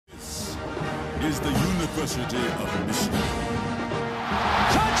is the University of Michigan.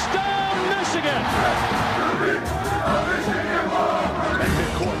 Touchdown, Michigan! And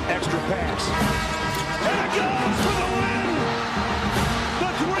midcourt, extra pass. And it goes for the win! The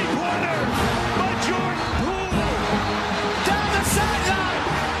three-pointer by Jordan Poole! Down the sideline!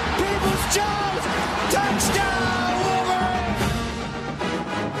 Peoples-Jones! Touchdown, Wolverine!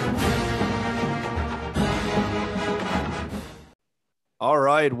 All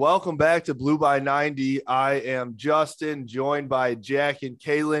right, welcome back to Blue by 90. I am Justin, joined by Jack and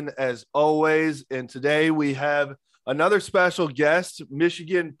Kaylin as always. And today we have another special guest,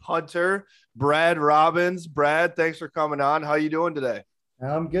 Michigan Punter Brad Robbins. Brad, thanks for coming on. How you doing today?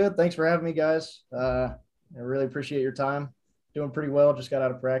 I'm good. Thanks for having me, guys. I really appreciate your time. Doing pretty well. Just got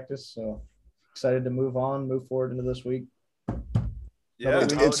out of practice, so excited to move forward into this week. Yeah,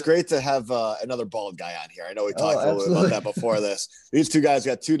 it's great to have another bald guy on here. I know we talked a little bit about that before this. These two guys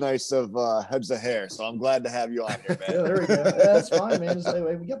got two nice heads of hair, so I'm glad to have you on here, man. Yeah, there we go. Yeah, that's fine, man.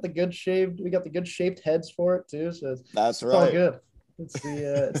 We got the good shaped heads for it too. So that's it's right. all good. It's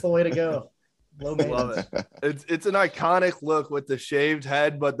the way to go. Low maintenance. Love it. It's an iconic look with the shaved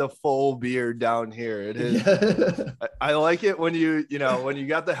head, but the full beard down here. It is. Yeah. I like it when you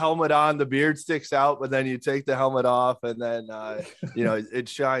got the helmet on, the beard sticks out, but then you take the helmet off, and then it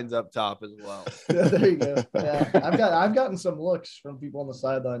shines up top as well. Yeah, there you go. Yeah, I've gotten some looks from people on the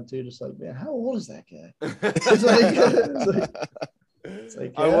sideline too, just like, man, how old is that guy?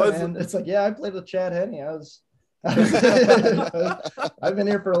 It's like, yeah, I played with Chad Henne. I've been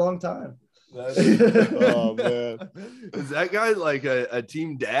here for a long time. Oh man, is that guy like a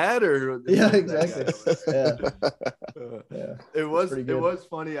team dad or? Yeah, exactly. Yeah. It was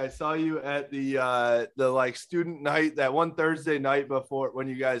funny. I saw you at the like student night, that one Thursday night before, when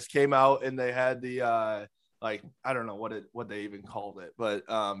you guys came out and they had the like, I don't know what they even called it, but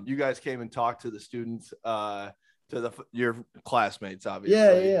you guys came and talked to the students, your classmates,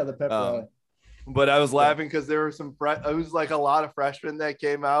 obviously. Yeah, the pep rally. But I was laughing because there were it was like a lot of freshmen that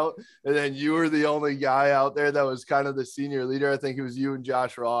came out, and then you were the only guy out there that was kind of the senior leader. I think it was you and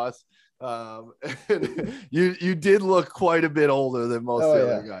Josh Ross. And you did look quite a bit older than most of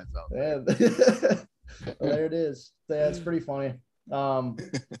the other guys out there. Well, there it is. Yeah, it's pretty funny.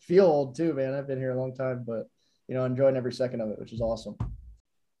 Feel old too, man. I've been here a long time, but enjoying every second of it, which is awesome.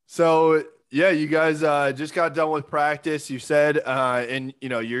 So yeah, you guys just got done with practice, you said, and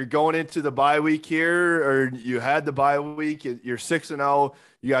you're going into the bye week here, or you had the bye week. You're 6-0.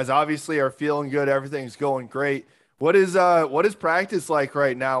 You guys obviously are feeling good. Everything's going great. What is practice like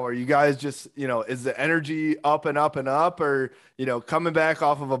right now? Are you guys just, is the energy up and up and up, or coming back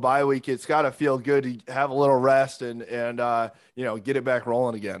off of a bye week, it's got to feel good to have a little rest and get it back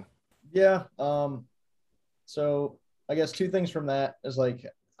rolling again? Yeah. So I guess two things from that is, like,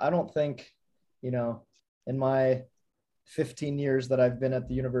 I don't think, in my 15 years that I've been at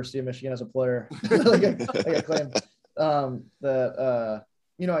the University of Michigan as a player, like I claim, that,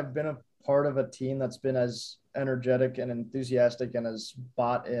 I've been a part of a team that's been as energetic and enthusiastic and as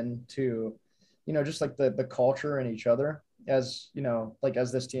bought into, just like the culture and each other as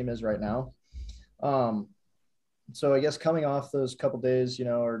this team is right now. So I guess coming off those couple days,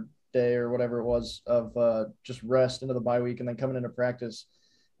 or day or whatever it was of just rest into the bye week and then coming into practice,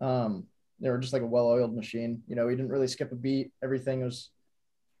 they were just like a well-oiled machine. We didn't really skip a beat. Everything was,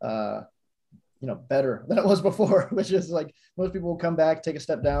 better than it was before, which is like most people will come back, take a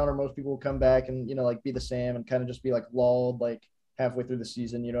step down, or most people will come back and, like be the same and kind of just be like lulled like halfway through the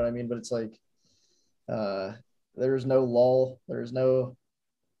season. You know what I mean? But it's like, there's no lull. There's no,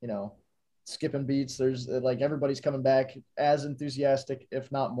 skipping beats. There's like, everybody's coming back as enthusiastic,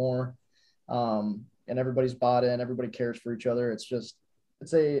 if not more. And everybody's bought in, everybody cares for each other.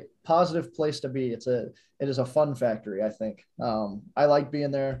 It's a positive place to be. It is a fun factory, I think. I like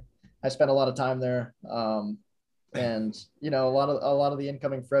being there. I spent a lot of time there. And, a lot of the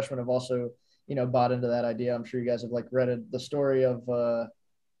incoming freshmen have also, bought into that idea. I'm sure you guys have like read the story of,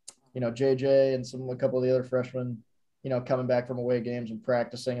 JJ and a couple of the other freshmen, coming back from away games and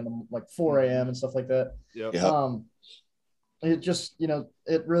practicing in like 4 a.m. and stuff like that. Yep. It just,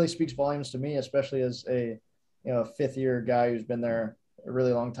 it really speaks volumes to me, especially as a fifth year guy who's been there a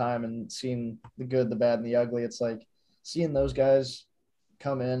really long time and seen the good, the bad, and the ugly. It's like seeing those guys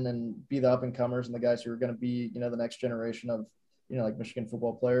come in and be the up and comers and the guys who are going to be, the next generation of, like Michigan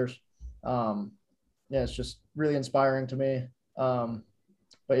football players. It's just really inspiring to me.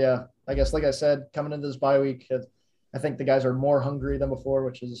 But yeah, I guess, like I said, coming into this bye week, I think the guys are more hungry than before,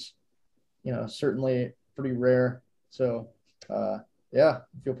 which is, certainly pretty rare. So, I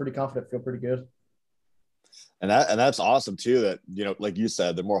feel pretty confident, feel pretty good. And that's awesome too, that, like you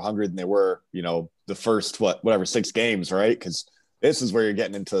said, they're more hungry than they were, the first, 6 games, right? Because this is where you're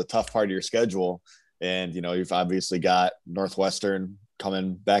getting into the tough part of your schedule. And, you've obviously got Northwestern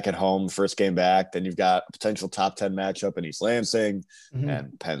coming back at home, first game back. Then you've got a potential top 10 matchup in East Lansing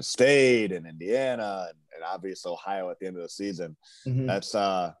and Penn State and Indiana and obviously Ohio at the end of the season. That's it's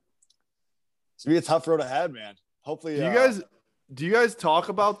gonna be a tough road ahead, man. Hopefully, do you guys talk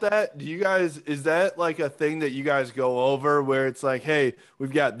about that? Is that like a thing that you guys go over where it's like, hey,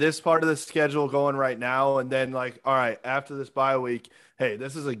 we've got this part of the schedule going right now, and then like, all right, after this bye week, hey,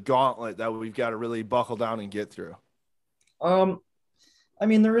 this is a gauntlet that we've got to really buckle down and get through? I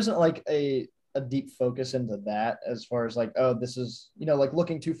mean, there isn't like a deep focus into that as far as like, oh, this is, like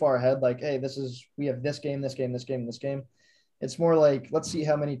looking too far ahead, like, hey, we have this game, this game, this game, this game. It's more like, let's see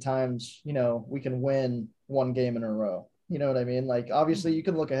how many times, we can win one game in a row. You know what I mean? Like, obviously you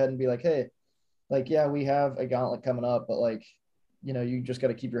can look ahead and be like, hey, like, yeah, we have a gauntlet coming up, but like, you just got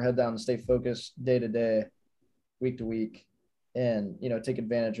to keep your head down and stay focused day to day, week to week, and, take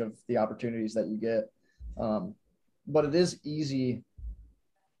advantage of the opportunities that you get. But it is easy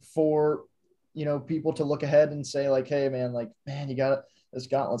for, people to look ahead and say like, hey man, you got this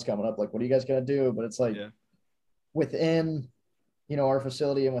gauntlet's coming up. Like, what are you guys going to do? But it's like within, our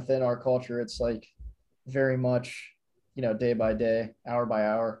facility and within our culture, it's like very much, day by day, hour by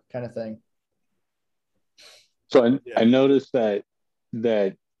hour kind of thing. So I noticed that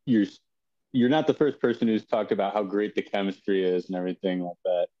you're not the first person who's talked about how great the chemistry is and everything like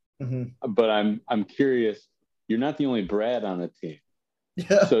that. But I'm curious, you're not the only Brad on the team.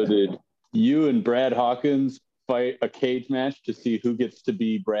 Yeah. So did you and Brad Hawkins fight a cage match to see who gets to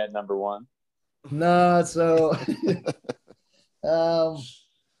be Brad number one? No, so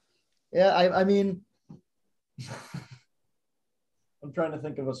yeah, I mean, I'm trying to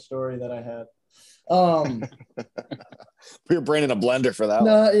think of a story that I had. Put your brain in a blender for that.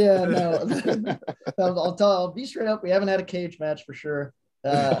 No, yeah, no. I'll be straight up. We haven't had a cage match for sure.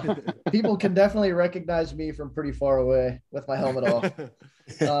 People can definitely recognize me from pretty far away with my helmet off.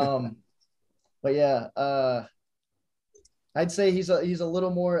 But yeah, I'd say he's a little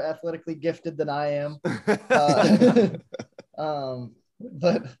more athletically gifted than I am. But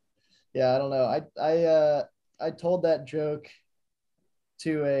yeah, I don't know. I told that joke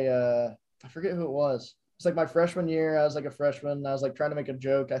to I forget who it was. It's like my freshman year. I was like a freshman. I was like trying to make a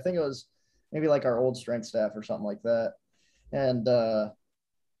joke. I think it was maybe like our old strength staff or something like that. And I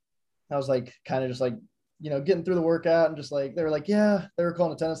was like kind of just like, getting through the workout and just like, they were like, yeah, they were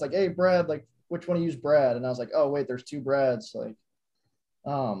calling attendance like, hey, Brad, like, which one of you's Brad? And I was like, oh, wait, there's 2 Brads. Like,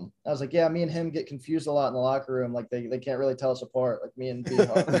 I was like, yeah, me and him get confused a lot in the locker room. Like they can't really tell us apart, like me and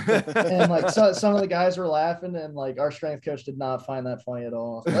B-Hawk. And like some of the guys were laughing, and like our strength coach did not find that funny at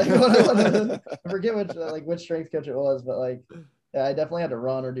all. Like, I forget which strength coach it was, but like, yeah, I definitely had to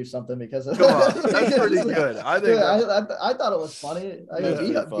run or do something because of that's pretty good. I think I thought it was funny.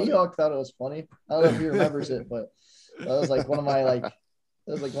 B-Hawk thought it was funny. I don't know if he remembers it, but that was like one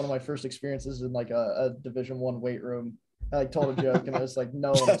of my first experiences in like a Division I weight room. I like told a joke and it was like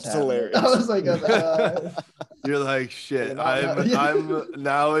no one was hilarious. I was like, you're like, shit. I'm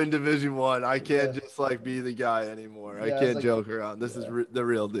now in Division I. I can't just like be the guy anymore. I can't joke around. This is the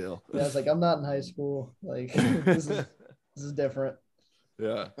real deal. Yeah, I was like, I'm not in high school. Like this is different.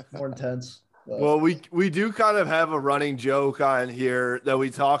 Yeah, more intense. But. Well, we do kind of have a running joke on here that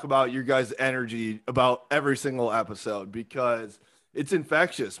we talk about your guys' energy about every single episode because it's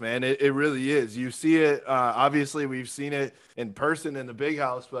infectious, man. It really is. You see it. Obviously, we've seen it in person in the big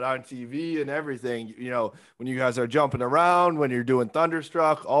house, but on TV and everything, when you guys are jumping around, when you're doing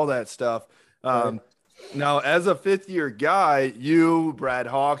Thunderstruck, all that stuff. Right. Now, as a 5th-year guy, you, Brad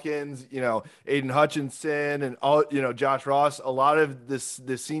Hawkins, Aiden Hutchinson, and all, Josh Ross, a lot of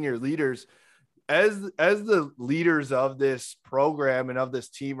the senior leaders, as the leaders of this program and of this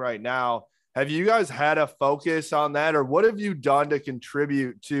team right now, have you guys had a focus on that, or what have you done to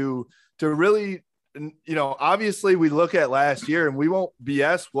contribute to really, obviously we look at last year and we won't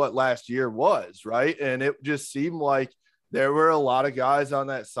BS what last year was, right? And it just seemed like there were a lot of guys on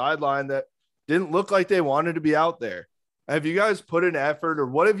that sideline that didn't look like they wanted to be out there. Have you guys put an effort, or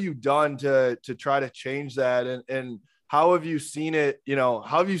what have you done to try to change that? And how have you seen it, how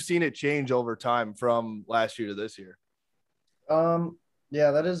have you seen it change over time from last year to this year?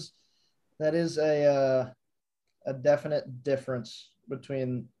 Yeah, that is a definite difference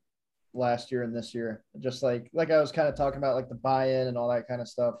between last year and this year. Just like I was kind of talking about, like the buy-in and all that kind of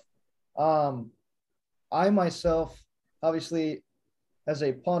stuff. I myself, obviously, as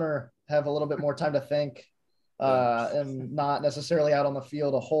a punter, have a little bit more time to think and not necessarily out on the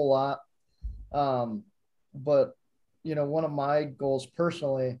field a whole lot. But, one of my goals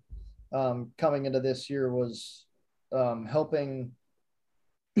personally coming into this year was helping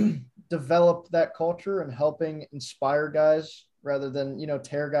develop that culture and helping inspire guys rather than,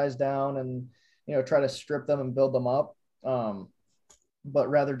 tear guys down and, try to strip them and build them up. But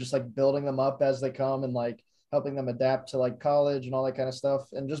rather just like building them up as they come and like helping them adapt to like college and all that kind of stuff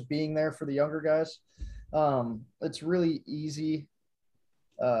and just being there for the younger guys. It's really easy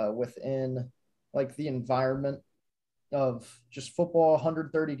within like the environment of just football,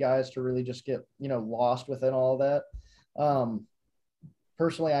 130 guys to really just get, lost within all of that.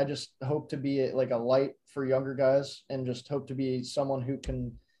 Personally, I just hope to be like a light for younger guys and just hope to be someone who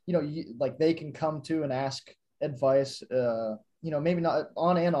can, like they can come to and ask advice, maybe not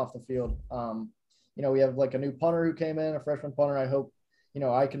on and off the field. We have like a new punter who came in, a freshman punter. I hope,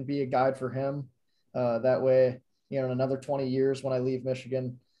 I can be a guide for him. That way, in another 20 years when I leave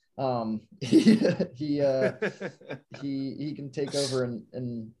Michigan, he can take over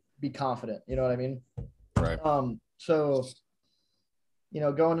and be confident. You know what I mean? Right. So,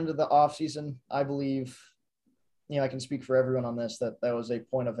 going into the off season, I believe, I can speak for everyone on this, that was a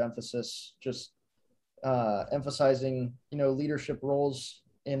point of emphasis, just emphasizing, leadership roles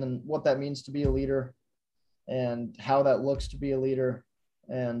and what that means to be a leader and how that looks to be a leader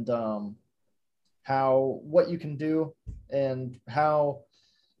and what you can do and how,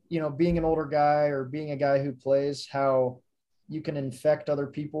 being an older guy or being a guy who plays, how you can infect other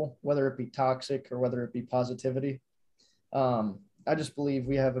people, whether it be toxic or whether it be positivity. I just believe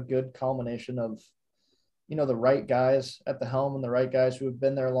we have a good culmination of, the right guys at the helm and the right guys who have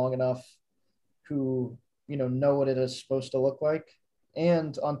been there long enough, who, know what it is supposed to look like.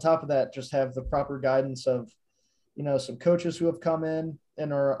 And on top of that, just have the proper guidance of, some coaches who have come in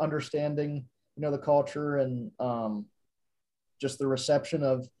and are understanding, the culture and just the reception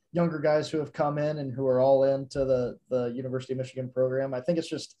of younger guys who have come in and who are all into the University of Michigan program. I think it's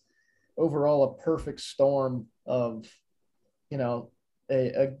just overall a perfect storm of,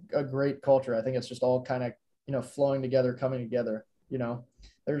 a great culture. I think it's just all kind of, flowing together, coming together.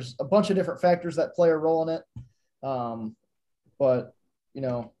 There's a bunch of different factors that play a role in it. But,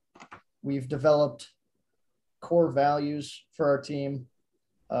 we've developed core values for our team,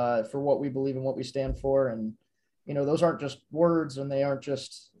 for what we believe and what we stand for. And, those aren't just words and they aren't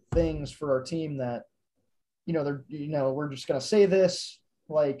just things for our team that, we're just going to say this,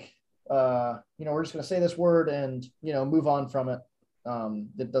 like, we're just going to say this word and, move on from it.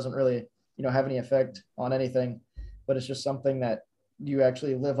 It doesn't really, have any effect on anything, but it's just something that you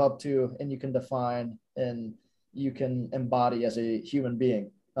actually live up to and you can define and you can embody as a human being.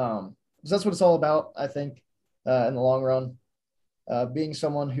 So that's what it's all about, I think, in the long run. Being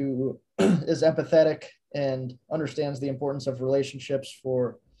someone who is empathetic and understands the importance of relationships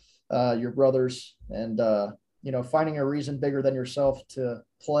for your brothers and, finding a reason bigger than yourself to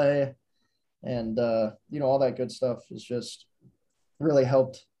play and, all that good stuff is just really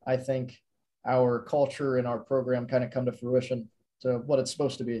helped, I think, our culture and our program kind of come to fruition to what it's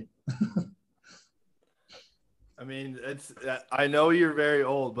supposed to be. I mean, I know you're very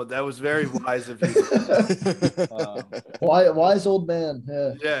old, but that was very wise of you. Wise old man.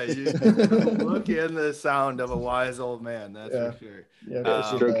 Yeah, you look in the sound of a wise old man. That's for sure. Yeah,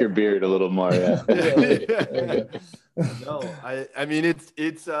 stroke your beard a little more. Yeah. No, I mean it's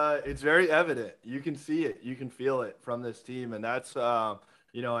very evident. You can see it, you can feel it from this team, and that's I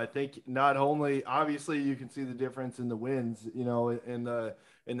think not only obviously you can see the difference in the wins,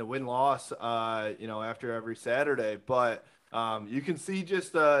 in the win-loss, after every Saturday, but you can see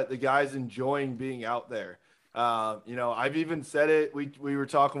just the guys enjoying being out there. I've even said it. We were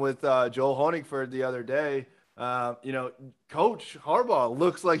talking with Joel Honigford the other day. Coach Harbaugh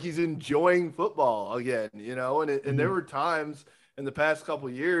looks like he's enjoying football again, and there were times in the past couple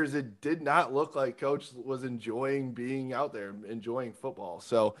of years, it did not look like Coach was enjoying being out there, enjoying football.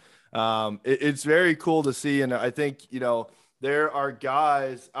 So it's very cool to see. And I think, there are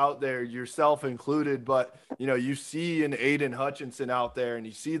guys out there, yourself included, but, you see an Aiden Hutchinson out there and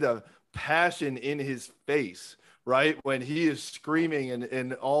you see the passion in his face, right? When he is screaming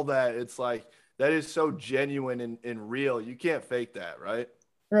and all that, it's like, that is so genuine and real. You can't fake that, right?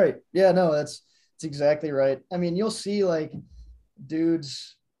 Right. Yeah, no, that's exactly right. I mean, you'll see like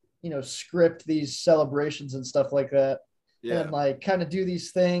dudes, script these celebrations and stuff like that. Yeah. And like kind of do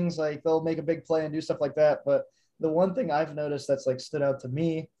these things, like they'll make a big play and do stuff like that. But the one thing I've noticed that's like stood out to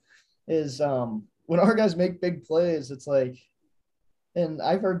me is when our guys make big plays, it's like, and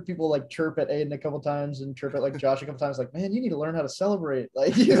I've heard people like chirp at Aiden a couple times and chirp at like Josh a couple times, like, man, you need to learn how to celebrate.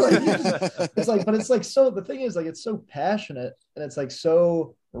 Like, it's like, but it's like, so the thing is like, it's so passionate and it's like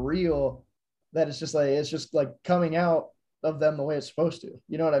so real. that it's just like coming out of them the way it's supposed to.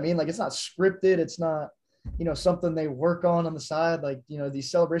 You know what I mean? Like, it's not scripted. It's not, something they work on the side, like,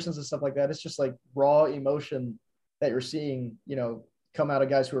 these celebrations and stuff like that. It's just like raw emotion that you're seeing, come out of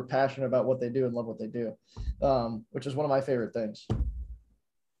guys who are passionate about what they do and love what they do, which is one of my favorite things.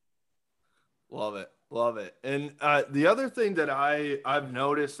 Love it. Love it. And the other thing that I've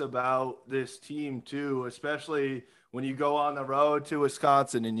noticed about this team too, especially when you go on the road to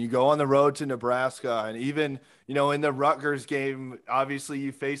Wisconsin and you go on the road to Nebraska, and even, in the Rutgers game, obviously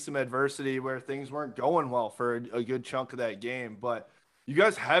you faced some adversity where things weren't going well for a good chunk of that game, but you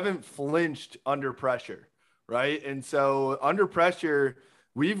guys haven't flinched under pressure, right? And so under pressure,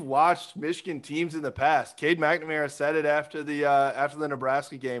 we've watched Michigan teams in the past. Cade McNamara said it after the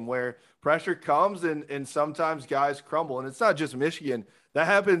Nebraska game, where pressure comes and sometimes guys crumble. And it's not just Michigan. That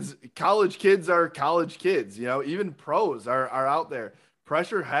happens. College kids are college kids, even pros are out there.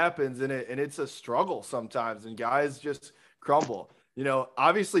 Pressure happens and it's a struggle sometimes, and guys just crumble.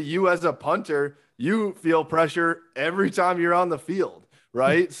 Obviously you as a punter, you feel pressure every time you're on the field,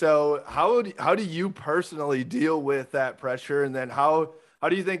 right? So how do you personally deal with that pressure? And then how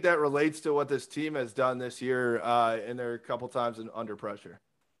do you think that relates to what this team has done this year in their couple times under pressure?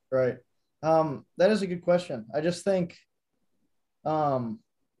 Right. That is a good question. I just think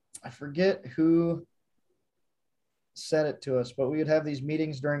I forget who said it to us, but we would have these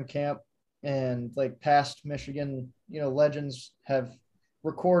meetings during camp, and like past Michigan, legends have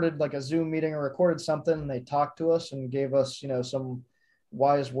recorded like a Zoom meeting or recorded something, and they talked to us and gave us, some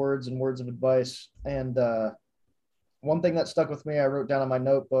wise words and words of advice. And one thing that stuck with me, I wrote down in my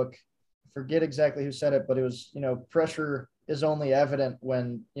notebook, forget exactly who said it, but it was, pressure is only evident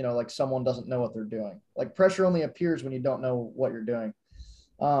when, like someone doesn't know what they're doing. Like, pressure only appears when you don't know what you're doing.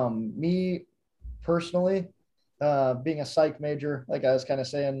 Me personally, being a psych major, like I was kind of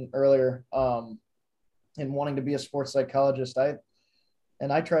saying earlier, and wanting to be a sports psychologist, I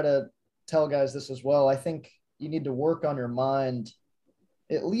try to tell guys this as well. I think you need to work on your mind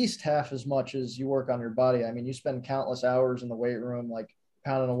at least half as much as you work on your body. I mean, you spend countless hours in the weight room, like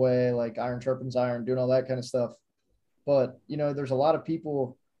pounding away, like iron sharpens iron, doing all that kind of stuff. But, there's a lot of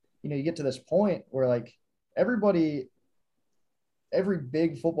people, you get to this point where like every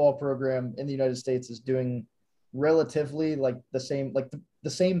big football program in the United States is doing relatively like the same, like the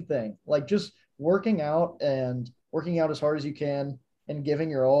same thing, like just working out as hard as you can and giving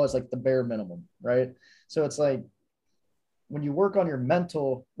your all is like the bare minimum. Right. So it's like, when you work on your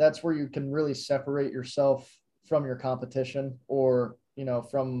mental, that's where you can really separate yourself from your competition or,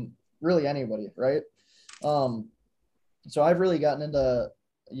 from really anybody. Right. So I've really gotten into,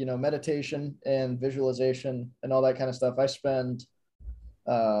 meditation and visualization and all that kind of stuff. I spend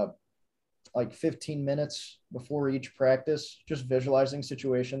like 15 minutes before each practice just visualizing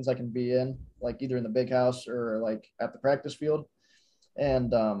situations I can be in, like either in the big house or like at the practice field.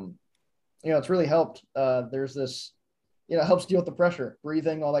 And, it's really helped. There's this, it helps deal with the pressure,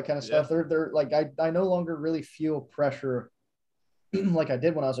 breathing, all that kind of stuff. They're like, I no longer really feel pressure like I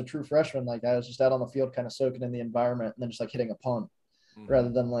did when I was a true freshman. Like, I was just out on the field kind of soaking in the environment and then just like hitting a punt rather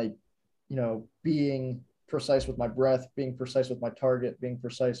than like, being precise with my breath, being precise with my target, being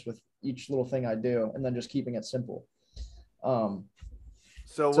precise with each little thing I do, and then just keeping it simple.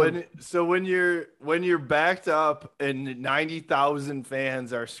 So when you're backed up and 90,000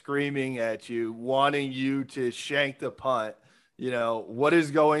 fans are screaming at you, wanting you to shank the punt, what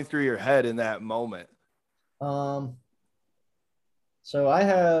is going through your head in that moment? So I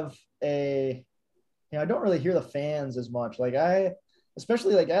have I don't really hear the fans as much. Like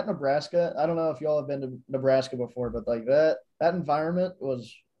especially like at Nebraska, I don't know if y'all have been to Nebraska before, but like that environment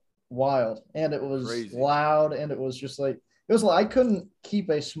was wild, and it was crazy, loud, and it was just like, I couldn't keep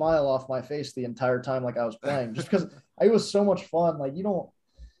a smile off my face the entire time like I was playing, just because it was so much fun. Like you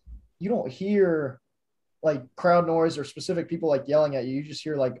don't hear like crowd noise or specific people like yelling at you. You just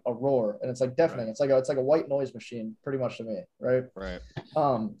hear like a roar, and it's like deafening. Right. It's like a white noise machine pretty much to me. Right. Right.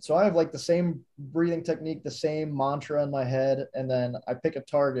 So I have like the same breathing technique, the same mantra in my head, and then I pick a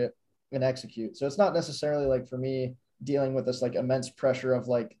target and execute. So it's not necessarily like for me dealing with this like immense pressure of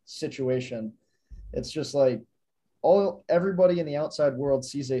like situation. It's just like everybody in the outside world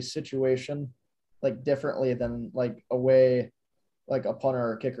sees a situation like differently than like a way like a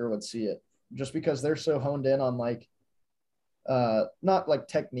punter or kicker would see it, just because they're so honed in on like not like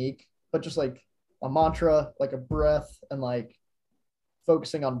technique, but just like a mantra, like a breath, and like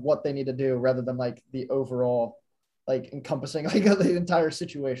focusing on what they need to do rather than like the overall like encompassing like the entire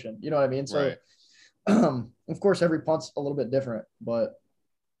situation. You know what I mean? So right. Of course every punt's a little bit different, but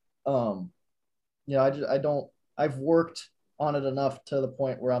I've worked on it enough to the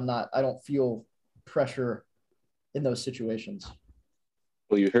point where I don't feel pressure in those situations.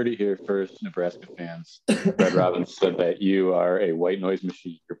 Well, you heard it here first, Nebraska fans. Brad Robbins said that you are a white noise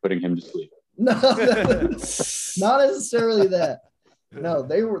machine. You're putting him to sleep. No, not necessarily that. No,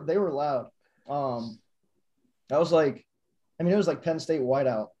 they were loud. I was like, I mean, it was like Penn State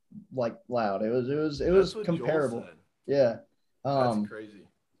whiteout, like loud. It was comparable. Yeah. That's crazy.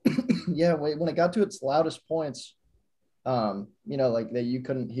 Yeah. When it got to its loudest points, like that you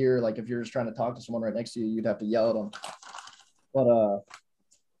couldn't hear, like if you're just trying to talk to someone right next to you, you'd have to yell at them. But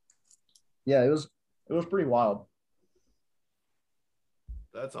yeah, it was pretty wild.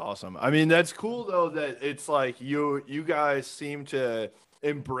 That's awesome. I mean, that's cool though that it's like you guys seem to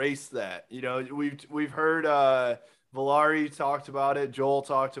embrace that. You know, we've heard Valari talked about it, Joel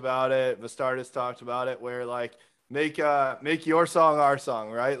talked about it, Vastardis talked about it, where like make your song our song,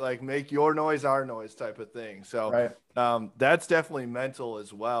 right? Like make your noise our noise type of thing. So right. That's definitely mental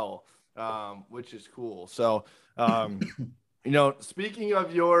as well, which is cool. So speaking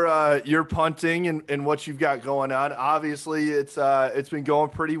of your punting and what you've got going on, obviously it's been going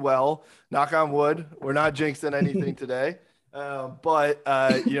pretty well. Knock on wood. We're not jinxing anything today. But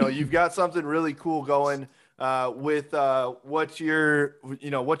you've got something really cool going with what you're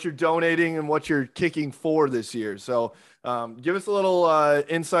donating and what you're kicking for this year. So give us a little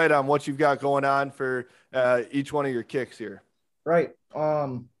insight on what you've got going on for each one of your kicks here. Right.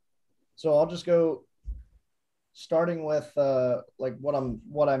 So I'll just go starting with like what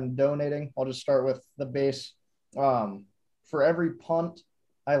I'm donating. I'll just start with the base. For every punt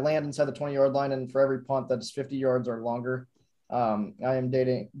I land inside the 20-yard line, and for every punt that's 50 yards or longer, I am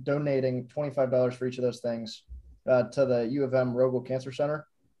donating $25 for each of those things to the U of M Rogel Cancer Center,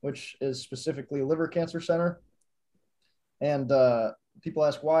 which is specifically liver cancer center. And people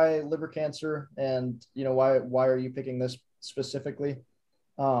ask why liver cancer, and why are you picking this specifically?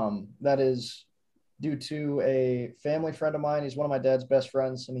 That is due to a family friend of mine. He's one of my dad's best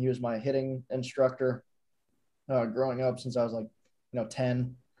friends, and he was my hitting instructor growing up since I was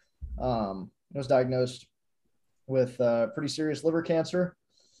 10. I was diagnosed with pretty serious liver cancer,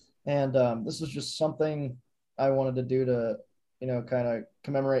 and this is just something I wanted to do to kind of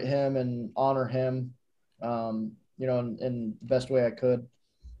commemorate him and honor him in the best way I could.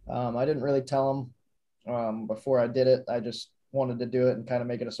 I didn't really tell him before I did it. I just wanted to do it and kind of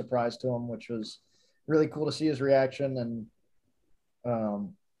make it a surprise to him, which was really cool to see his reaction and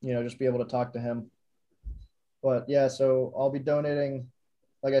just be able to talk to him. But yeah, so I'll be donating,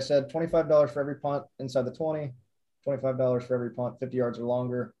 like I said, $25 for every punt inside the 20, $25 for every punt 50 yards or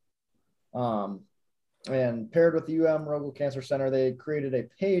longer. And paired with the UM Rogel Cancer Center, they created a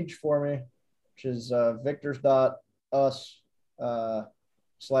page for me, which is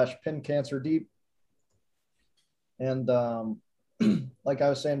victors.us/pincancerdeep. And like I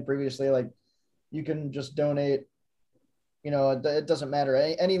was saying previously, like you can just donate, it doesn't matter.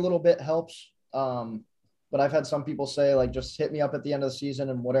 Any little bit helps. But I've had some people say, like, just hit me up at the end of the season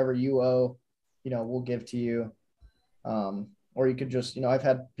and whatever you owe, we'll give to you. Or you could just, I've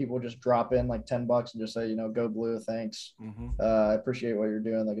had people just drop in like $10 and just say, go blue. Thanks. Mm-hmm. I appreciate what you're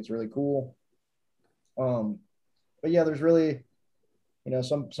doing. Like, it's really cool. But yeah, there's really,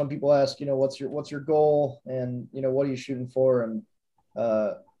 some people ask, what's your goal, and, what are you shooting for? And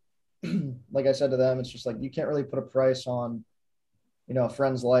like I said to them, it's just like, you can't really put a price on, a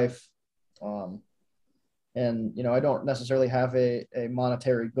friend's life. And, I don't necessarily have a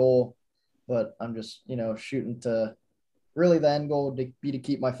monetary goal, but I'm just, shooting to really the end goal to be to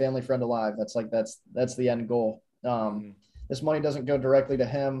keep my family friend alive. That's the end goal. This money doesn't go directly to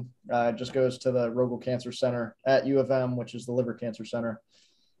him. It just goes to the Rogel Cancer Center at U of M, which is the liver cancer center.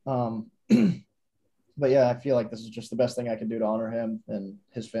 But yeah, I feel like this is just the best thing I can do to honor him and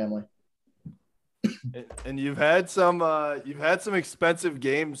his family. And you've had some expensive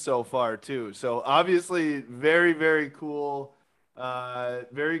games so far too. So obviously very, very cool,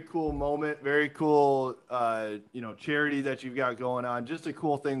 moment, very cool, charity that you've got going on. Just a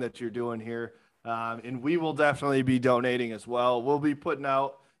cool thing that you're doing here. And we will definitely be donating as well. We'll be putting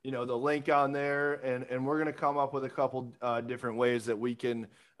out, the link on there, and we're going to come up with a couple different ways that we can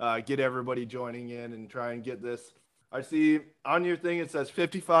get everybody joining in and try and get this. I see on your thing, it says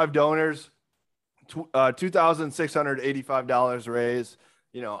 55 donors, $2,685 raised.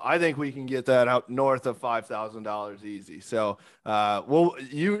 I think we can get that out north of $5,000 easy. So,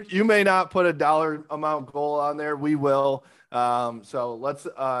 you may not put a dollar amount goal on there. We will. So let's,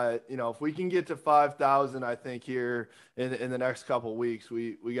 if we can get to 5,000, I think here in the next couple of weeks,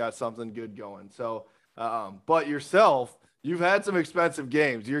 we got something good going. So, but yourself, you've had some expensive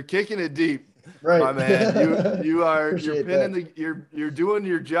games. You're kicking it deep, Right, my man. You're pinning that. you're doing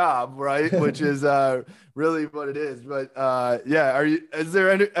your job, right? Which is really what it is. But yeah, is there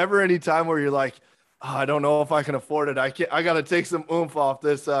ever any time where you're like, oh, I don't know if I can afford it. I got to take some oomph off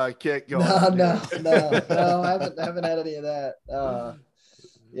this kick going. No, I haven't had any of that.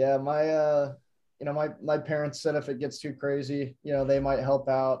 Yeah, my parents said if it gets too crazy, they might help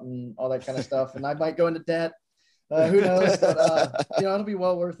out and all that kind of stuff, and I might go into debt. Who knows? But it'll be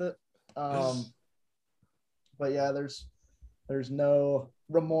well worth it. But yeah, there's no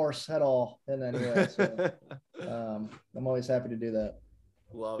remorse at all in any way. So I'm always happy to do that.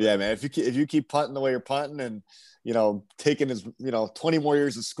 Love yeah, it. man. If you keep punting the way you're punting and taking his 20 more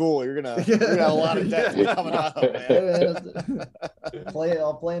years of school, you're gonna have a lot of debt coming out, man.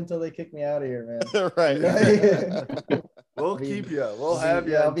 I'll play until they kick me out of here, man. Right. We'll keep you. We'll have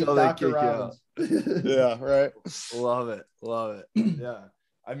you I'll be until they Dr. kick Robbins. you out. Yeah, right. Love it. Yeah.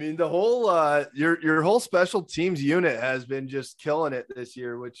 I mean, the whole your whole special teams unit has been just killing it this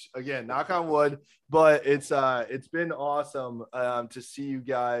year, which again, knock on wood, but it's been awesome to see you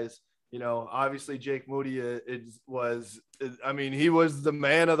guys. Obviously Jake Moody he was the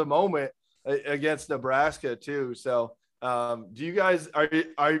man of the moment against Nebraska too. So do you guys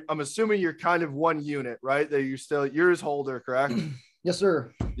I'm assuming you're kind of one unit, right? That you're his holder, correct? Yes,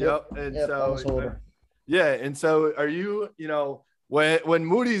 sir. Yep. And so holder. Yeah, and so are you, when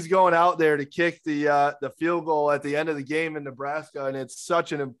Moody's going out there to kick the field goal at the end of the game in Nebraska, and it's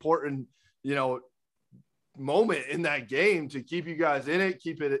such an important, moment in that game to keep you guys in it,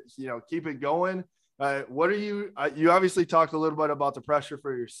 keep it going. What are you obviously talked a little bit about the pressure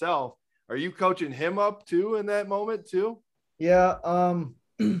for yourself. Are you coaching him up too in that moment too? Yeah.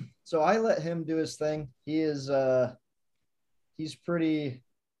 So I let him do his thing. He's pretty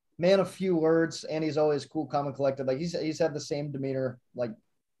man of few words, and he's always cool, calm, and collected. Like he's had the same demeanor, like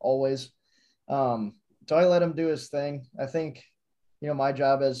always. So I let him do his thing. I think, my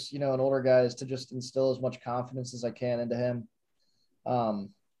job as, an older guy is to just instill as much confidence as I can into him.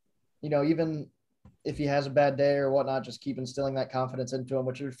 Even if he has a bad day or whatnot, just keep instilling that confidence into him,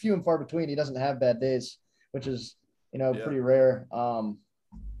 which are few and far between. He doesn't have bad days, which is, pretty rare.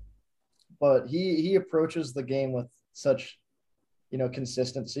 But he approaches the game with such,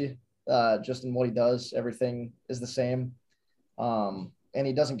 consistency, just in what he does. Everything is the same. And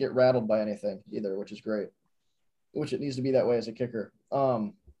he doesn't get rattled by anything either, which is great, which it needs to be that way as a kicker.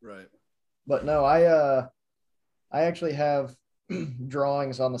 Right. But no, I actually have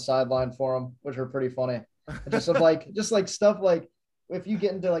drawings on the sideline for him, which are pretty funny. Just like stuff like if you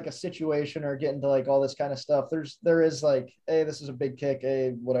get into like a situation or get into like all this kind of stuff, there is like, hey, this is a big kick,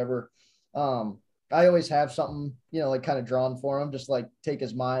 hey, whatever. I always have something, like kind of drawn for him, just like take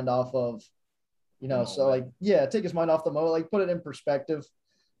his mind off of, take his mind off the moment, like put it in perspective.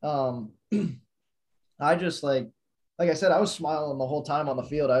 I just like I said, I was smiling the whole time on the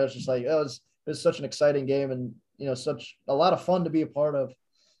field. I was just like, it was such an exciting game and, such a lot of fun to be a part of.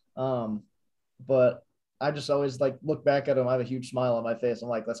 But I just always like look back at him. I have a huge smile on my face. I'm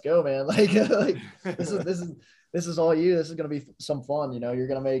like, let's go, man. Like this is all you. This is going to be some fun. You're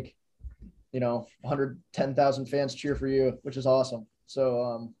going to make, 110,000 fans cheer for you, which is awesome.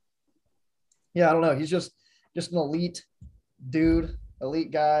 So, yeah, I don't know. He's just an elite dude,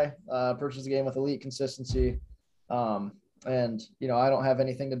 elite guy, approaches the game with elite consistency. And, I don't have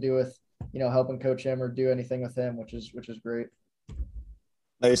anything to do with, helping coach him or do anything with him, which is great.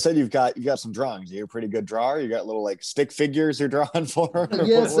 Now you said you got some drawings. You're a pretty good drawer. You got little like stick figures you're drawing for.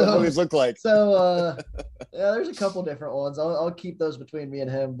 Yeah, what do these look like? So yeah, there's a couple different ones. I'll keep those between me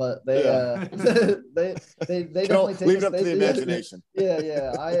and him, but they they definitely take leave it up to the imagination.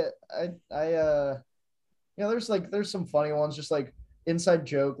 Yeah. There's some funny ones, just like inside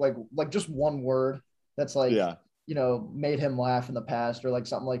joke, like just one word that's like made him laugh in the past or like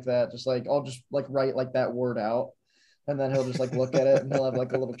something like that. Just like I'll just like write like that word out. And then he'll just like look at it and he'll have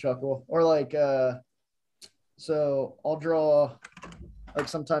like a little chuckle or like, so I'll draw, like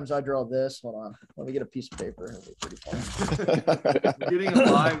sometimes I draw this. Hold on. Let me get a piece of paper. It'll be pretty fun. Getting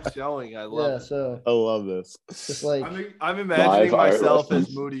a live showing. I love it. So I love this. Just like, I'm imagining myself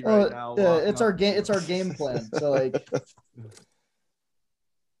as Moody right now. Yeah, it's our game plan. So like,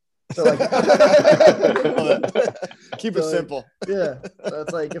 keep it simple. Yeah. So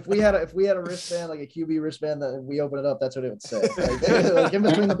it's like if we had a wristband, like a QB wristband, that we open it up, that's what it would say. Like in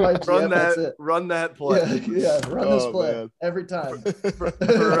between the pipes. Run that play. Run this play, man. Every time.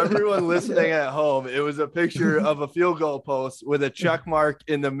 For everyone listening at home, it was a picture of a field goal post with a check mark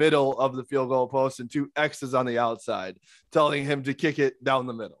in the middle of the field goal post and 2 X's on the outside, telling him to kick it down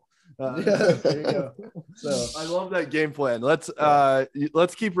the middle. There you go. So I love that game plan. Let's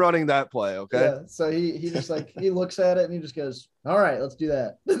keep running that play, okay? Yeah. So he just like he looks at it and he just goes, "All right, let's do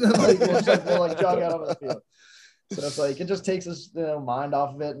that." we'll jog out on the field. So it's like it just takes his mind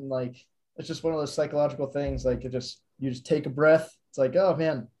off of it, and like it's just one of those psychological things. Like you just take a breath. It's like, oh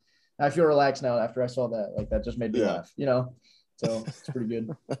man, I feel relaxed now after I saw that. Like that just made me laugh. So it's pretty good.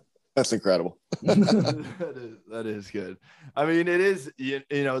 That's incredible. that is good. I mean, it is,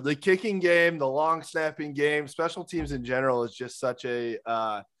 the kicking game, the long snapping game, special teams in general is just such a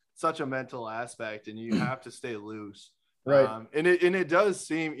mental aspect, and you have to stay loose. Right. And it does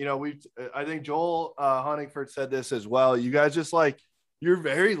seem, I think Joel Honigford said this as well. You guys just you're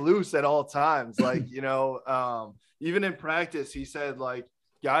very loose at all times. Like, even in practice, he said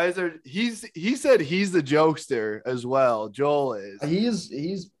guys he said he's the jokester as well. Joel is.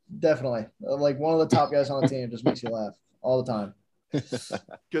 He's definitely one of the top guys on the team. Just makes you laugh all the time.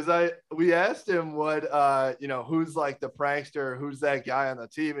 Because we asked him what who's the prankster, who's that guy on the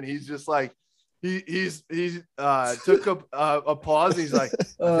team, and he's just he's took a pause. And he's like,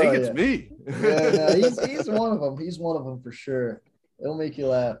 I think it's me. Yeah, no, he's one of them. He's one of them for sure. It'll make you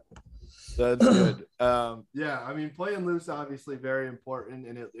laugh. That's good. I mean, playing loose obviously very important,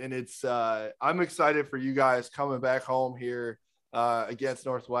 and it's I'm excited for you guys coming back home here against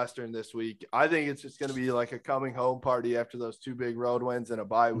Northwestern this week. I think it's just going to be like a coming home party after those 2 big road wins and a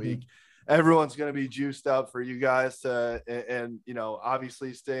bye week. Everyone's going to be juiced up for you guys to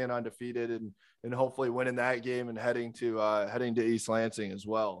obviously staying undefeated and hopefully winning that game and heading to East Lansing as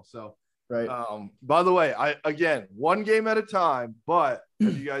well. So right. By the way, again, one game at a time, but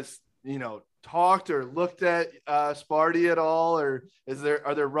have you guys talked or looked at Sparty at all, or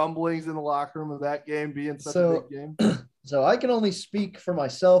are there rumblings in the locker room of that game being such a big game? So I can only speak for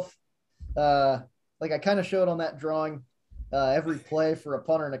myself. I kind of showed on that drawing, every play for a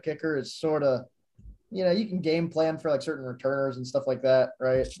punter and a kicker is sort of, you can game plan for certain returners and stuff like that,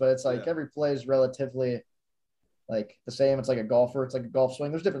 right? But it's every play is relatively the same. It's like a golfer. It's like a golf swing.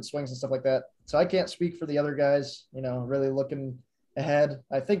 There's different swings and stuff like that. So I can't speak for the other guys, really looking ahead.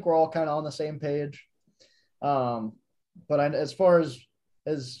 I think we're all kind of on the same page. But as far as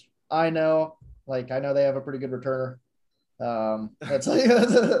I know, I know they have a pretty good returner. That's all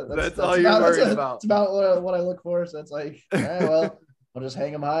you're worried about. It's about what I look for. So it's I'll just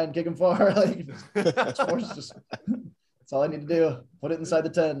hang them high and kick them far. That's all I need to do. Put it inside the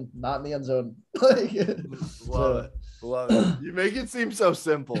 10, not in the end zone. Love it. You make it seem so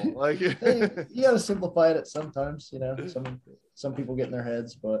simple. You got to simplify it sometimes. Some people get in their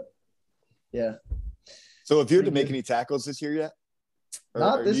heads, but yeah. So have you had to make any tackles this year yet?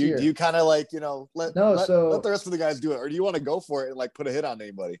 Not this year. Do you kind of let the rest of the guys do it, or do you want to go for it and put a hit on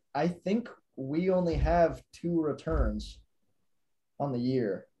anybody? I think we only have 2 returns on the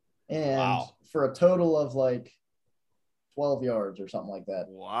year, and for a total of 12 yards or something like that.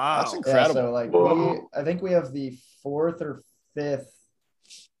 Wow, that's incredible. Yeah, so I think we have the 4th or 5th.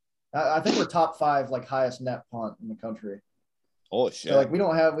 I think we're top 5 highest net punt in the country. Holy shit! So we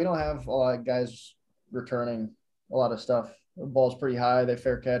don't have a lot of guys returning a lot of stuff. The ball's pretty high. They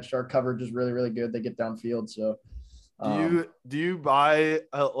fair catch. Our coverage is really, really good. They get downfield. So, do you buy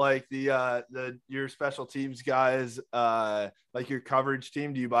your special teams guys, your coverage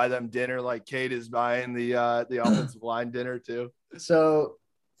team? Do you buy them dinner like Kate is buying the offensive line dinner too? So,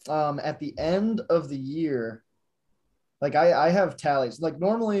 at the end of the year, I have tallies.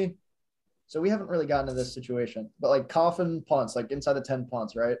 Normally, so we haven't really gotten to this situation, but coffin punts, inside the 10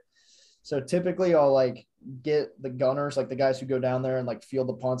 punts, right? So typically I'll get the gunners, the guys who go down there and field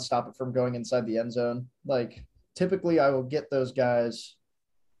the punt, stop it from going inside the end zone. Typically I will get those guys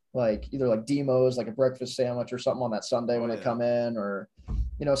either demos, a breakfast sandwich or something on that Sunday when they come in, or,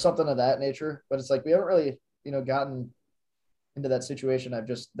 something of that nature. But it's we haven't really, gotten into that situation.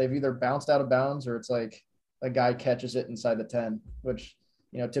 They've either bounced out of bounds or it's a guy catches it inside the 10, which,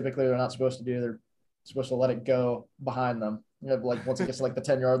 typically they're not supposed to do. They're supposed to let it go behind them. Once it gets to the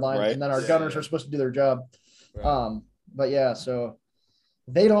 10-yard line, right. And then our gunners are supposed to do their job. Right. But yeah, so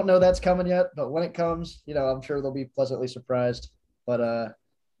they don't know that's coming yet, but when it comes, I'm sure they'll be pleasantly surprised. But I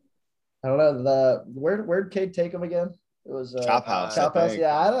don't know. Where'd Cade take them again? It was Chop House. Chop House.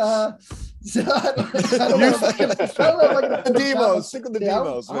 Yeah, I don't know if I can. The demos. Stick with the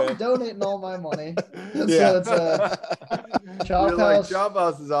demos, man. I'm donating all my money. Yeah. So it's Chop House. Chop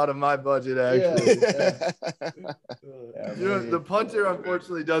House is out of my budget, actually. Yeah. The punter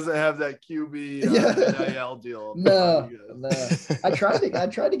unfortunately doesn't have that QB NIL deal. No. I tried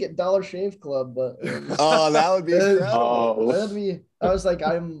to get Dollar Shave Club, but that would be incredible. I was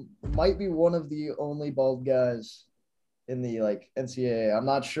I might be one of the only bald guys in the like NCAA. I'm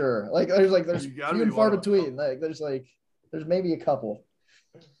not sure. Like there's few and far between. Like there's maybe a couple.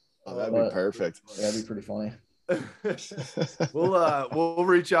 Oh, that'd be perfect. Yeah, that'd be pretty funny. We'll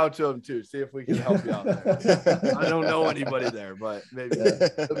reach out to him too, see if we can help you out there. I don't know anybody there, but maybe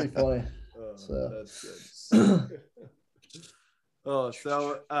that'd be funny. That's good.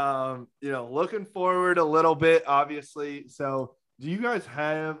 Looking forward a little bit, obviously. So do you guys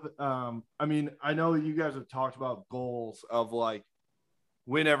have I mean, I know you guys have talked about goals of like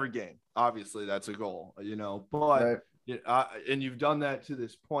win every game. Obviously that's a goal, but and you've done that to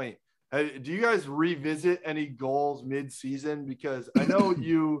this point. Do you guys revisit any goals mid-season? Because I know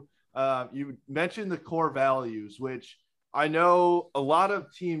you mentioned the core values, which I know a lot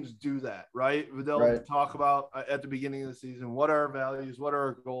of teams do that, right? They'll talk about at the beginning of the season, what are our values, what are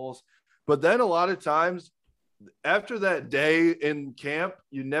our goals? But then a lot of times after that day in camp,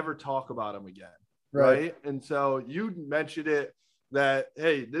 you never talk about them again, right? And so you mentioned it that,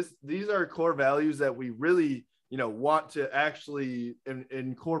 hey, these are core values that we really want to actually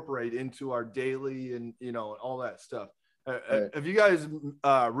incorporate into our daily and, all that stuff. Have you guys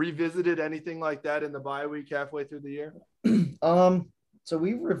revisited anything like that in the bye week halfway through the year? So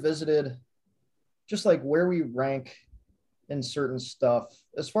we've revisited just like where we rank in certain stuff.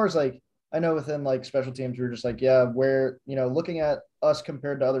 As far as like, I know within like special teams, we were just like, yeah, where, looking at us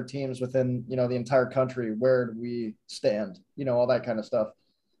compared to other teams within, the entire country, where do we stand, all that kind of stuff.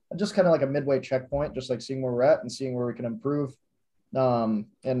 Just kind of like a midway checkpoint, just like seeing where we're at and seeing where we can improve.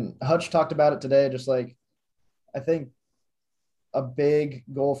 And Hutch talked about it today. Just like, I think a big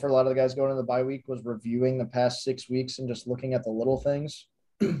goal for a lot of the guys going into the bye week was reviewing the past 6 weeks and just looking at the little things.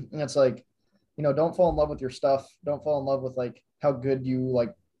 And it's like, don't fall in love with your stuff. Don't fall in love with like how good you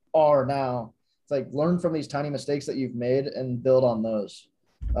like are now. It's like, learn from these tiny mistakes that you've made and build on those.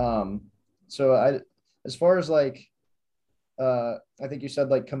 So as far as like, I think you said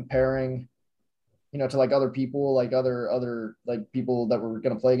like comparing, to like other people, like other like people that we're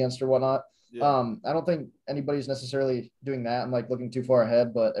going to play against or whatnot. Yeah. I don't think anybody's necessarily doing that and like looking too far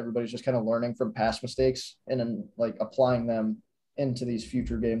ahead, but everybody's just kind of learning from past mistakes and then like applying them into these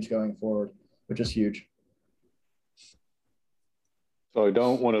future games going forward, which is huge. So I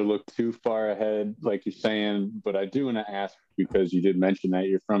don't want to look too far ahead, like you're saying, but I do want to ask, because you did mention that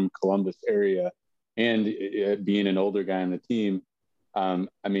you're from Columbus area and being an older guy on the team. I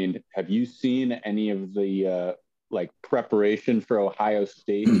mean, have you seen any of the like preparation for Ohio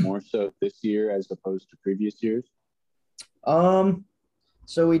State more so this year as opposed to previous years?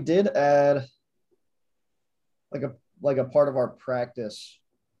 So we did add like a part of our practice,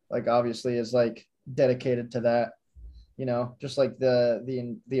 like obviously is like dedicated to that, just like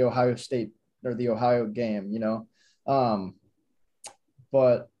the Ohio State or the Ohio game,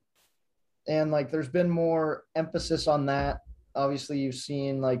 but like there's been more emphasis on that. Obviously you've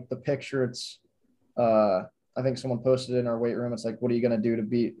seen like the picture. It's I think someone posted in our weight room. It's like, what are you going to do to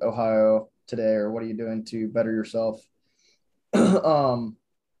beat Ohio today? Or what are you doing to better yourself? So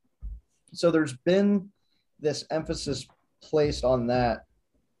there's been this emphasis placed on that,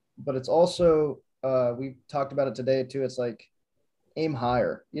 but it's also, we talked about it today too. It's like aim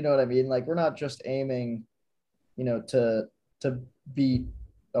higher. You know what I mean? Like we're not just aiming, to beat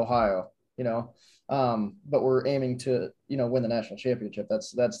Ohio, but we're aiming to, win the national championship.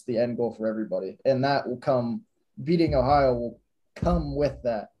 That's the end goal for everybody. And that will come, beating Ohio will come with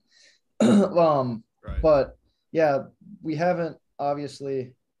that. But yeah, we haven't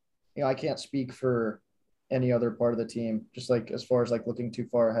obviously, I can't speak for any other part of the team, just like as far as like looking too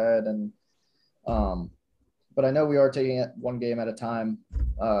far ahead. And, but I know we are taking it one game at a time,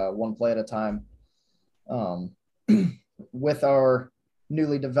 one play at a time, with our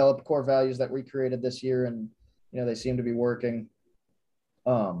newly developed core values that we created this year. And, they seem to be working.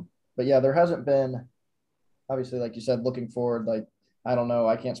 But yeah, there hasn't been, obviously, like you said, looking forward, like, I don't know,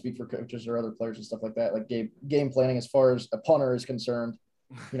 I can't speak for coaches or other players and stuff like that. Like game planning as far as a punter is concerned,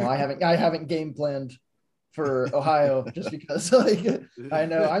 I haven't game planned for Ohio just because like I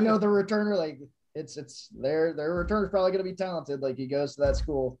know the returner, like it's their returner is probably going to be talented. Like he goes to that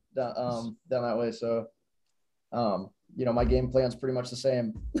school down that way. So, my game plan's pretty much the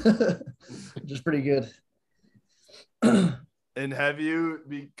same, which is pretty good. And have you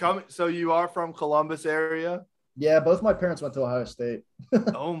become, so you are from Columbus area? Yeah, both my parents went to Ohio State.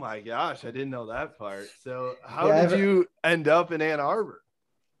 Oh my gosh, I didn't know that part. So how did you end up in Ann Arbor?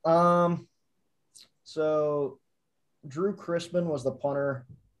 So Drew Crispin was the punter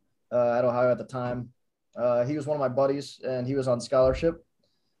at Ohio at the time. He was one of my buddies and he was on scholarship.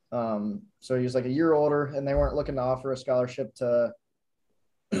 So he was like a year older and they weren't looking to offer a scholarship to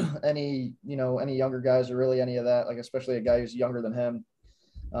any younger guys or really any of that, like especially a guy who's younger than him.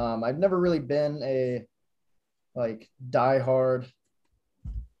 I've never really been a like diehard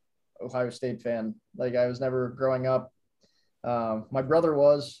Ohio State fan. Like I was never growing up. My brother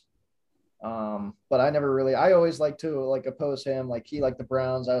was, but I never really. I always like to like oppose him. Like he liked the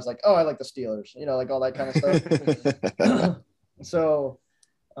Browns. I was like, oh, I like the Steelers. Like all that kind of stuff. So,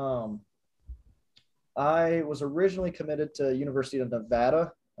 I was originally committed to University of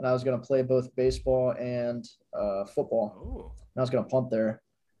Nevada, and I was going to play both baseball and football. Oh. And I was going to punt there.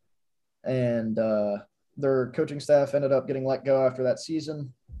 And their coaching staff ended up getting let go after that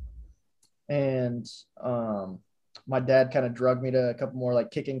season. And my dad kind of drugged me to a couple more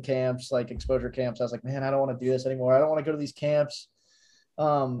like kicking camps, like exposure camps. I was like, man, I don't want to do this anymore. I don't want to go to these camps.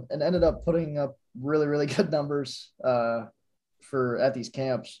 And ended up putting up really, really good numbers at these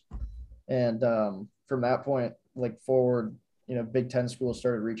camps. And from that point, like forward, Big Ten schools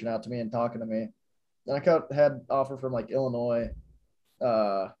started reaching out to me and talking to me. And I had offer from like Illinois,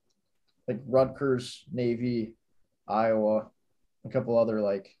 like Rutgers, Navy, Iowa, a couple other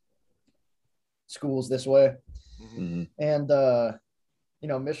like schools this way. Mm-hmm.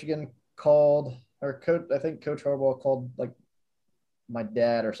 And Michigan called, or I think Coach Harbaugh called like my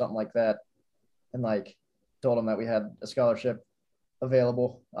dad or something like that, and like told him that we had a scholarship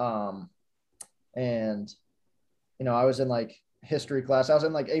available. And I was in like history class. I was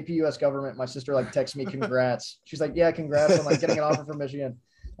in like AP US government. My sister like texted me congrats. She's like, yeah, congrats on like getting an offer from Michigan.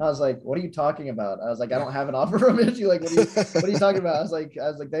 I was like, what are you talking about? I was like, I don't have an offer from Michigan. Like, what are you talking about? I was like,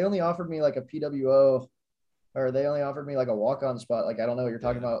 they only offered me like a PWO, or they only offered me like a walk-on spot. Like, I don't know what you're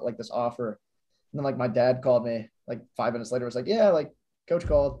talking about, like this offer. And then like my dad called me like 5 minutes later, was like, yeah, like coach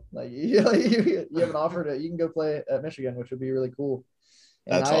called, like you have an offer you can go play at Michigan, which would be really cool.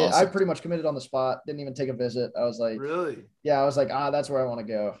 And That's I awesome. pretty much committed on the spot, didn't even take a visit. I was like, Really? Yeah, I was like, that's where I want to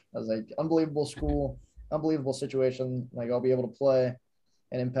go. I was like, unbelievable school, unbelievable situation. Like I'll be able to play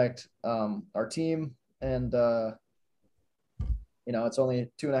and impact our team. And, it's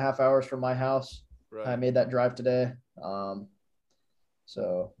only 2.5 hours from my house. Right. I made that drive today.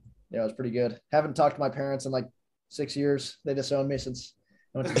 So yeah, it was pretty good. Haven't talked to my parents in like 6 years. They disowned me since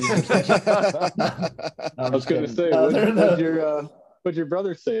I went to the university. I was going to say, what'd your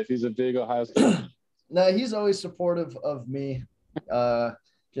brother say if he's a big Ohio State? No, he's always supportive of me,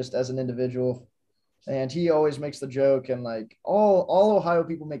 just as an individual. And he always makes the joke, and like all Ohio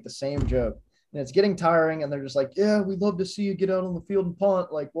people make the same joke. And it's getting tiring, and they're just like, yeah, we'd love to see you get out on the field and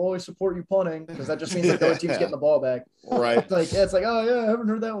punt. Like, we'll always support you punting, because that just means like the other team's getting the ball back. Right. It's like, oh yeah, I haven't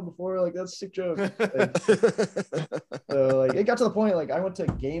heard that one before. Like, that's a sick joke. So like it got to the point, like I went to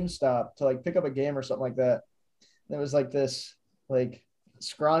GameStop to like pick up a game or something like that. And it was like this like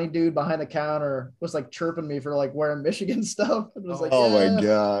scrawny dude behind the counter was like chirping me for like wearing Michigan stuff. And was like, oh yeah. my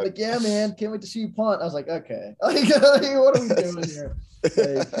God. Like, yeah, man, can't wait to see you punt. I was like, okay. Like, what are we doing here? Like, we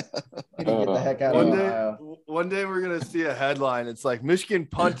need to get the heck out of Ohio. One day we're gonna see a headline. It's like Michigan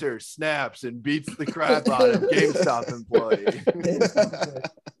punter snaps and beats the crap out of GameStop employee.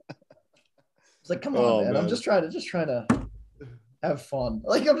 It's like, come on, man. I'm just trying to have fun.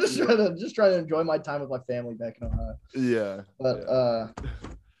 Like I'm just trying to enjoy my time with my family back in Ohio. Yeah. But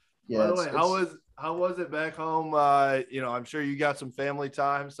yeah. By the way, how was it back home? I'm sure you got some family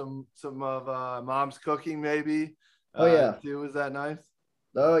time, some of mom's cooking maybe. Oh yeah. Too. Was that nice?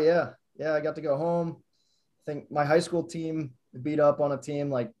 Oh yeah. Yeah, I got to go home. I think my high school team beat up on a team,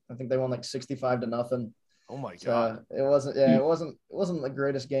 like I think they won like 65-0. Oh my God. It wasn't the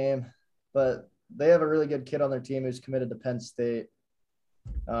greatest game, but they have a really good kid on their team who's committed to Penn State.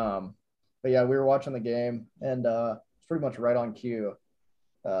 But yeah, we were watching the game, and it's pretty much right on cue.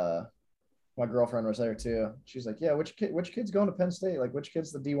 My girlfriend was there too. She's like, yeah, which kid's going to Penn State? Like, which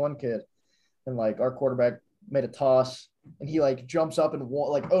kid's the D1 kid? And like our quarterback made a toss, and he like jumps up and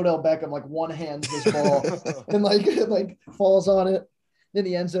like Odell Beckham like one hands this ball and like falls on it in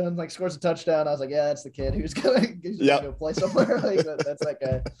the end zone, like scores a touchdown. I was like, yeah, that's the kid who's gonna go play somewhere. Like that's that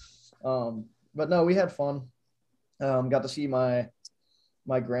guy. But no, we had fun. Got to see my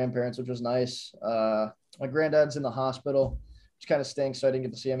grandparents, which was nice. My granddad's in the hospital, which kind of stinks. So I didn't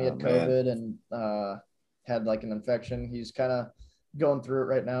get to see him. He had COVID and had like an infection. He's kind of going through it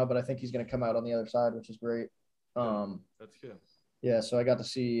right now, but I think he's going to come out on the other side, which is great. That's good. Yeah. So I got to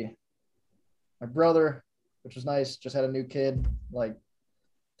see my brother, which was nice. Just had a new kid like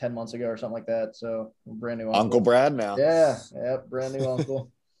 10 months ago or something like that. So brand new Uncle Brad now. Yeah. Brand new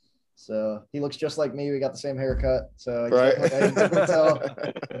uncle. So he looks just like me. We got the same haircut. So right. I can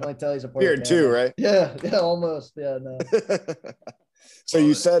definitely tell he's a part Beard too, right? Yeah, almost. Yeah, no. So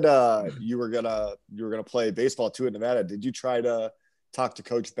you said you were gonna play baseball too in Nevada. Did you try to talk to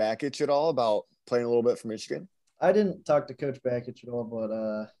Coach Bakich at all about playing a little bit for Michigan? I didn't talk to Coach Bakich at all, but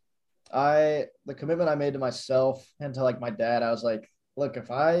the commitment I made to myself and to like my dad, I was like, look,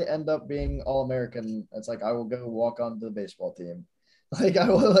 if I end up being All-American, it's like I will go walk on to the baseball team. Like I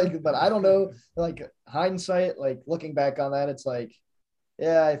will but I don't know, like hindsight, like looking back on that, it's like,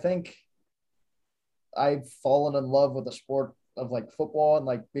 yeah, I think I've fallen in love with the sport of like football and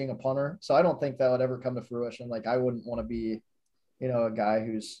like being a punter. So I don't think that would ever come to fruition. Like I wouldn't want to be, a guy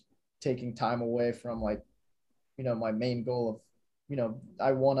who's taking time away from like, my main goal of,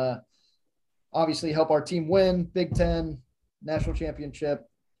 I want to obviously help our team win Big Ten, national championship,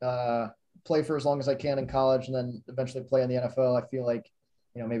 play for as long as I can in college, and then eventually play in the NFL. I feel like,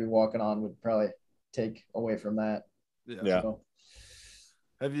 maybe walking on would probably take away from that. Yeah. So.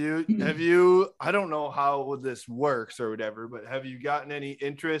 Have you, I don't know how this works or whatever, but have you gotten any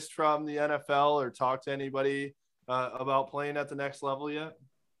interest from the NFL or talked to anybody about playing at the next level yet?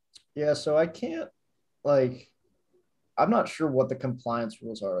 Yeah. So I can't I'm not sure what the compliance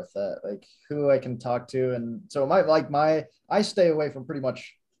rules are with that, like who I can talk to. And so I stay away from pretty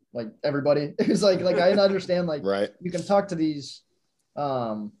much like everybody. It's like I understand like right. You can talk to these,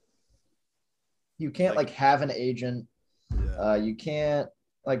 you can't like have an agent. Yeah. You can't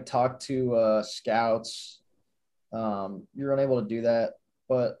like talk to scouts. You're unable to do that,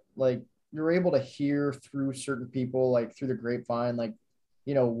 but like you're able to hear through certain people, like through the grapevine, like,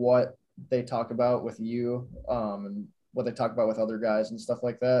 what they talk about with you, and what they talk about with other guys and stuff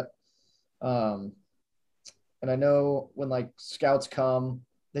like that. And I know when like scouts come,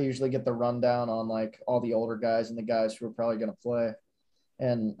 they usually get the rundown on like all the older guys and the guys who are probably going to play.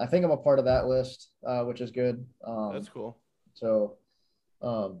 And I think I'm a part of that list, which is good. That's cool. So,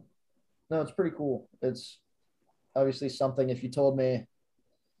 no, it's pretty cool. It's obviously something, if you told me,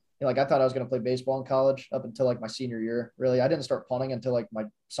 like I thought I was going to play baseball in college up until like my senior year. Really, I didn't start punting until like my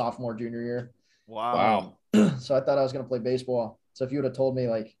sophomore, junior year. Wow. So I thought I was going to play baseball. So if you would have told me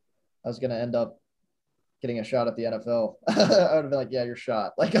like I was going to end up getting a shot at the NFL, I would have been like, yeah, you're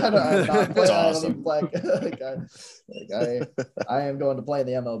shot. Like I'm not playing. Awesome. I am going to play in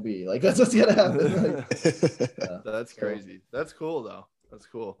the MLB. Like that's what's going to happen. Like, That's crazy. That's cool though. That's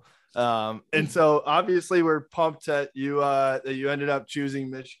cool. And so obviously we're pumped that you ended up choosing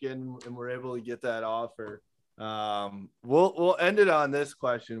Michigan and we're able to get that offer. We'll end it on this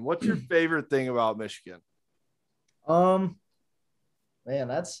question. What's your favorite thing about Michigan? Man,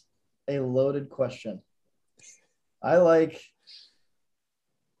 that's a loaded question.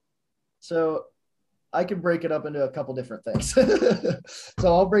 So I can break it up into a couple different things. So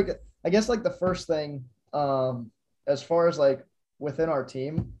I'll break it. I guess like the first thing, as far as like within our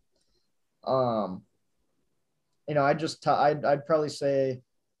team, I'd probably say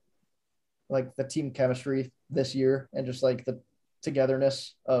like the team chemistry this year and just like the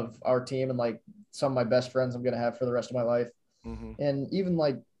togetherness of our team and like some of my best friends I'm going to have for the rest of my life. Mm-hmm. And even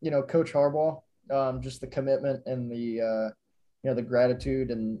like, Coach Harbaugh, just the commitment and the, the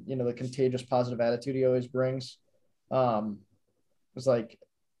gratitude and, the contagious positive attitude he always brings, was like,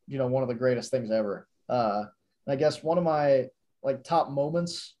 one of the greatest things ever. I guess one of my like top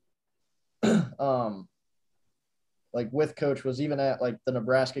moments, like with Coach was even at like the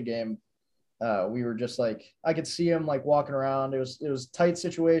Nebraska game. We were just like, I could see him like walking around. It was tight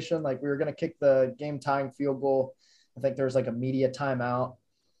situation. Like we were going to kick the game tying field goal. I think there was like a media timeout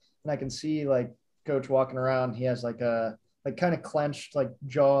and I can see like Coach walking around. He has like a, like kind of clenched like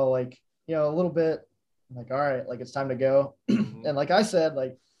jaw, like, a little bit. I'm like, all right, like it's time to go. And like I said,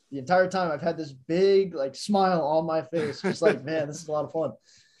 like the entire time I've had this big like smile on my face, just like, man, this is a lot of fun.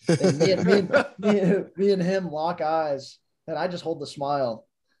 And me and him lock eyes and I just hold the smile.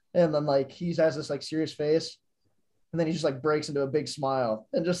 And then like he has this like serious face, and then he just like breaks into a big smile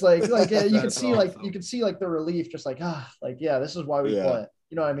and just like yeah, you can see awesome. Like you can see like the relief, just like like yeah, this is why we play.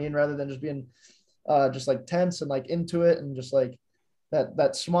 You know what I mean? Rather than just being just like tense and like into it, and just like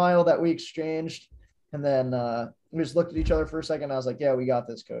that smile that we exchanged, and then we just looked at each other for a second. And I was like, yeah, we got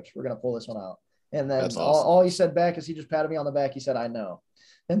this, Coach. We're gonna pull this one out. And then awesome. all he said back is he just patted me on the back. He said, I know.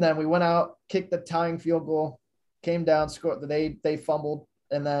 And then we went out, kicked the tying field goal, came down, scored. They fumbled,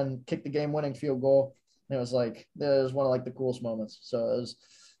 and then kicked the game-winning field goal. And it was one of like the coolest moments. So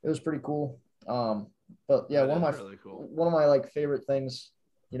it was pretty cool. But yeah, one of my like favorite things,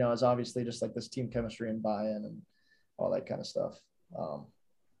 is obviously just like this team chemistry and buy-in and all that kind of stuff.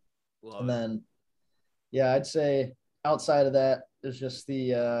 And then, yeah, I'd say outside of that is just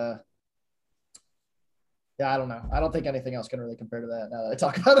the I don't know. I don't think anything else can really compare to that now that I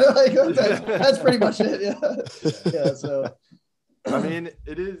talk about it. Like that's pretty much it. Yeah. Yeah. So I mean,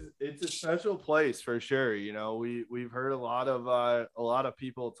 it's a special place for sure. You know, we've heard a lot of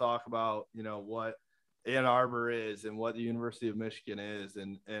people talk about, you know, what Ann Arbor is and what the University of Michigan is.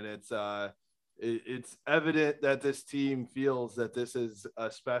 And it's evident that this team feels that this is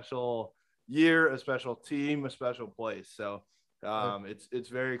a special year, a special team, a special place. So it's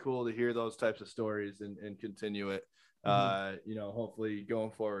very cool to hear those types of stories and continue it, you know, hopefully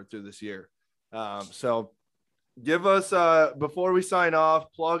going forward through this year. So give us before we sign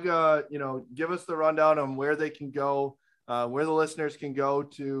off, plug you know, give us the rundown on where they can go, where the listeners can go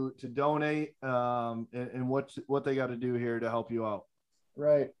to donate, and what they got to do here to help you out.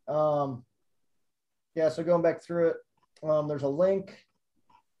 Right. Yeah, so going back through it, there's a link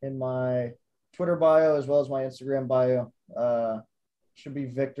in my Twitter bio as well as my Instagram bio. Should be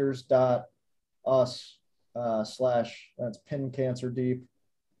victors.us / that's pin cancer deep,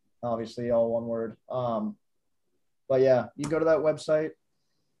 obviously all one word. But yeah, you go to that website,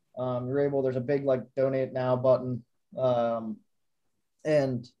 there's a big like donate now button.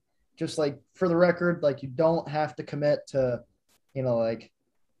 And just like for the record, like you don't have to commit to, you know, like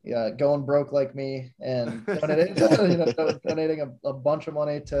going broke like me and donating a bunch of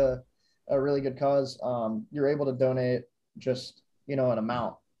money to a really good cause. You're able to donate just, you know, an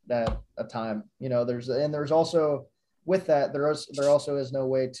amount at a time. You know, there's also with that, there also is no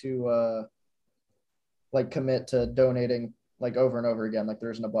way to like commit to donating like over and over again. Like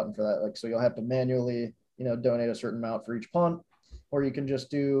there isn't a button for that. Like, so you'll have to manually, you know, donate a certain amount for each punt, or you can just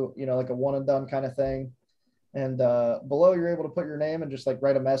do, you know, like a one and done kind of thing. And below you're able to put your name and just like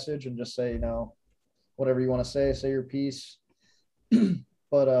write a message and just say, you know, whatever you want to say your piece.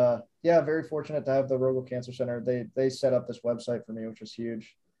 But yeah, very fortunate to have the Rogel Cancer Center. They set up this website for me, which was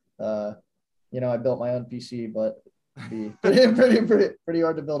huge. You know, I built my own PC, but it'd be pretty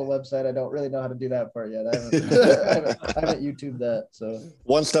hard to build a website. I don't really know how to do that part yet. I haven't YouTubed that. So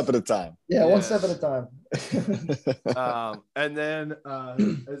one step at a time. Yeah, one step at a time. And then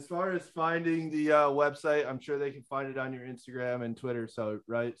as far as finding the website, I'm sure they can find it on your Instagram and Twitter. So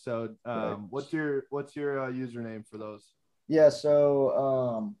right. So right. What's your username for those? Yeah.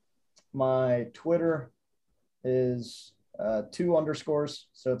 So my Twitter is 2 underscores,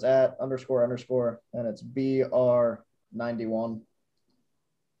 so it's @ __ and it's BR91.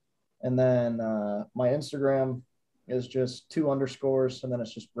 And then my Instagram is just 2 underscores, and then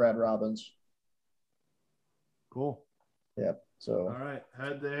it's just Brad Robbins. Cool. Yep. So all right,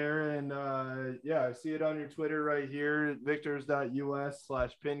 head there, and yeah, I see it on your Twitter right here, victors.us /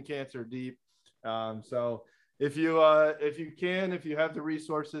 pincancerdeep. So if you have the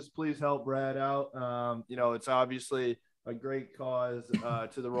resources, please help Brad out. You know, it's obviously a great cause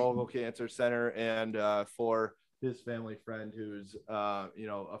to the Rogel Cancer Center and for his family friend who's you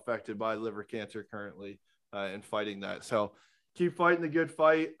know, affected by liver cancer currently and fighting that. So keep fighting the good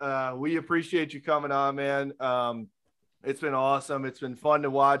fight. We appreciate you coming on, man. It's been awesome. It's been fun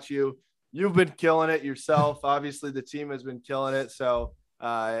to watch you. You've been killing it yourself. Obviously the team has been killing it. So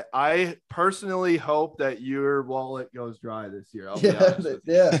I personally hope that your wallet goes dry this year. I'll be honest with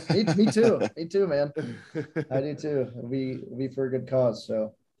you. Yeah, me too. Me too, man. I do too. It'll be for a good cause.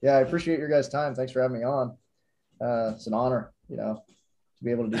 So yeah, I appreciate your guys' time. Thanks for having me on. It's an honor, you know, to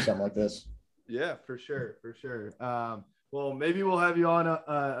be able to do something like this. Yeah, for sure. Well, maybe we'll have you on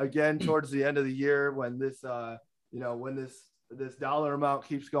again towards the end of the year when this, you know, when this dollar amount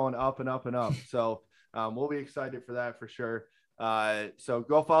keeps going up and up and up. So we'll be excited for that for sure. So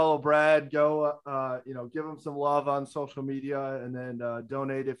go follow Brad, go, you know, give him some love on social media, and then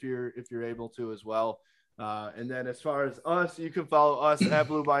donate if you're able to as well. And then as far as us, you can follow us at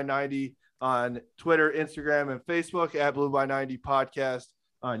Blue by 90 on Twitter, Instagram, and Facebook, at Blue by 90 podcast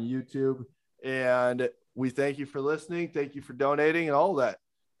on YouTube. And we thank you for listening. Thank you for donating and all that.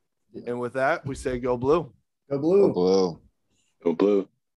 And with that, we say go blue. Go blue. Go blue. Go blue.